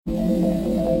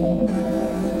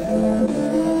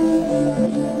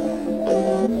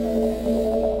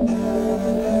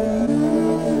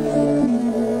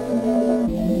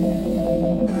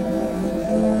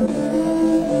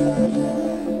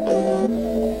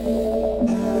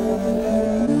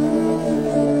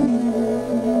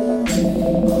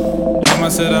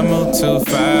said I move too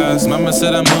fast. Mama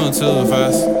said I move too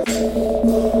fast.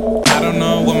 I don't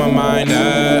know where my mind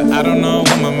at. I don't know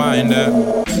where my mind at.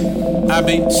 I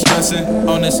be stressing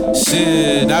on this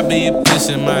shit. I be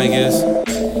pissing my guess.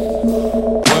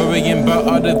 Worrying about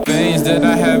all the things that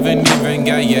I haven't even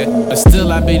got yet. But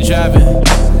still I be driving,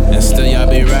 and still y'all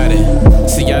be riding.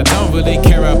 See, I don't really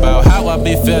care about how I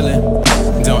be feeling.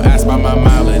 Don't ask about my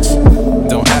mileage.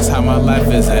 Don't ask how my life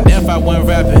is. And if I went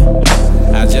rapping,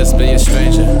 I'd just be a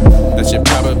stranger that you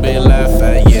probably laugh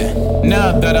at, yeah.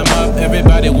 Now that I'm up,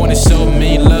 everybody wanna show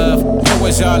me love. Where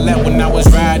was y'all at when I was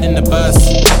riding the bus?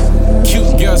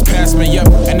 Cute girls pass me up,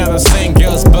 and now the same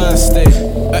girls busted.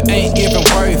 It ain't even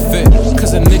worth it,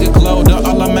 cause a nigga glowed up,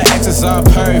 all of my exes are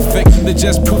perfect. They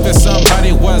just prove that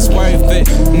somebody was worth it.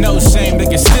 No shame, they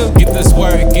can still get this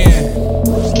work in,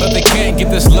 but they can't get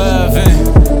this love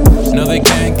in. No, they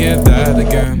can't get that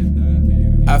again.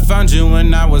 I found you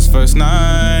when I was first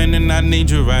 9, and I need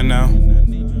you right now.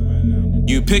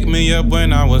 You picked me up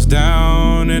when I was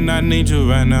down, and I need you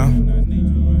right now.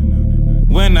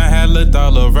 When I had looked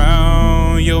all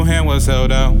around, your hand was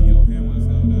held out,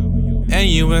 and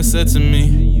you had said to me,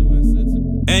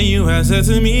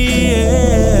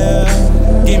 yeah,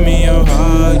 give me your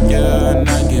heart, yeah, and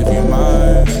I give you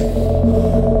mine.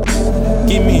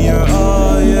 Give me your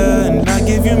all, yeah, and I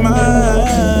give you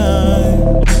mine.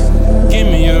 Give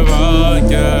me your heart,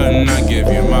 yeah, and I give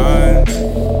you mine,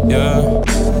 yeah.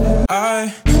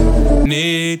 I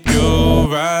need you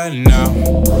right now.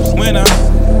 When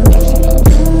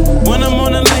I'm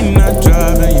on a late night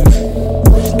driving you,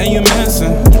 and you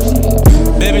missing.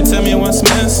 Baby, tell me what's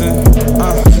missing.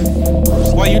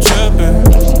 Why you tripping?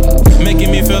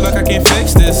 Making me feel like I can't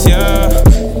fix this, yeah.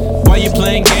 Why you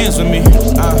playing games with me?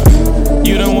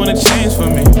 You don't wanna change for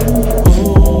me.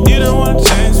 You don't wanna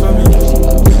change for me.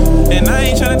 And I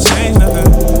ain't tryna change nothing.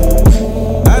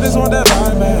 I just want that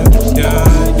vibe back,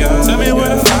 yeah, yeah. Tell me where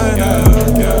to find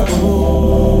that,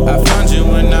 yeah. I found you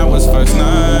when I was first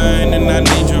 9, and I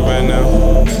need you right now.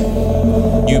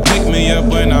 You picked me up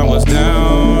when I was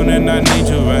down, and I need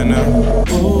you right now.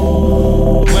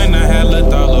 When I had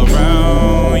looked all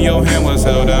around, your hand was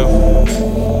held out,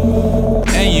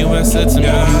 and you had said to me,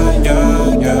 and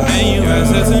you had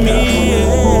said to me,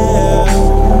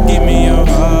 yeah, give me